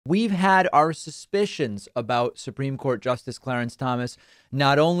We've had our suspicions about Supreme Court Justice Clarence Thomas.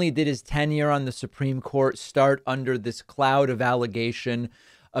 Not only did his tenure on the Supreme Court start under this cloud of allegation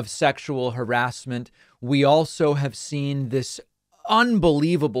of sexual harassment, we also have seen this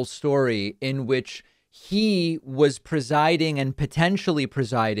unbelievable story in which he was presiding and potentially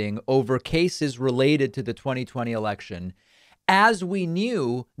presiding over cases related to the 2020 election, as we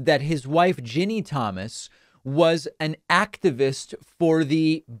knew that his wife, Ginny Thomas, was an activist for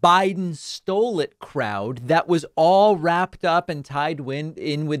the Biden stole it crowd that was all wrapped up and tied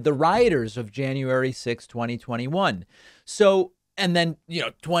in with the rioters of January 6, 2021. So, and then,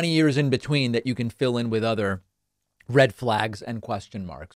 20 years in between that you can fill in with other red flags and question marks.